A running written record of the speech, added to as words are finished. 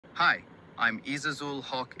Hi, I'm Izazul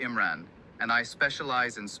Haq Imran, and I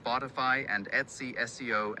specialize in Spotify and Etsy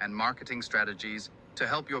SEO and marketing strategies to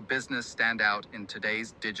help your business stand out in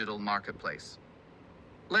today's digital marketplace.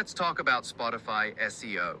 Let's talk about Spotify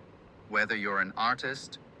SEO. Whether you're an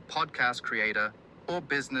artist, podcast creator, or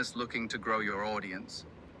business looking to grow your audience,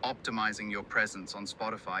 optimizing your presence on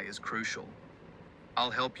Spotify is crucial.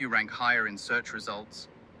 I'll help you rank higher in search results,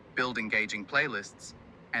 build engaging playlists,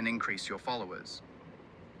 and increase your followers.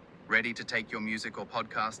 Ready to take your music or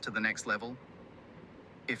podcast to the next level?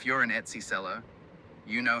 If you're an Etsy seller,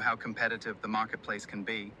 you know how competitive the marketplace can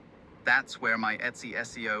be. That's where my Etsy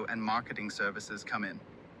SEO and marketing services come in.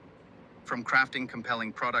 From crafting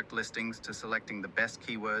compelling product listings to selecting the best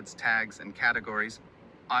keywords, tags, and categories,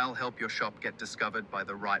 I'll help your shop get discovered by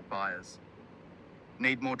the right buyers.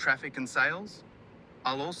 Need more traffic and sales?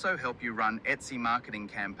 I'll also help you run Etsy marketing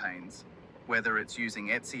campaigns, whether it's using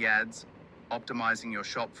Etsy ads, optimizing your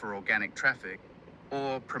shop for organic traffic,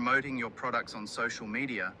 or promoting your products on social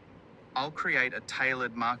media. I'll create a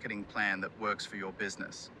tailored marketing plan that works for your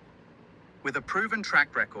business. With a proven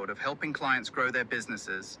track record of helping clients grow their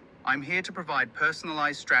businesses, I'm here to provide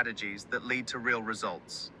personalized strategies that lead to real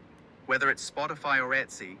results. Whether it's Spotify or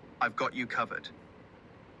Etsy, I've got you covered.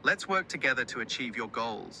 Let's work together to achieve your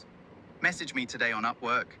goals. Message me today on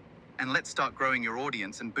Upwork, and let's start growing your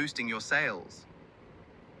audience and boosting your sales.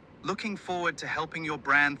 Looking forward to helping your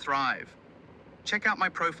brand thrive. Check out my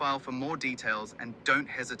profile for more details and don't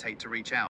hesitate to reach out.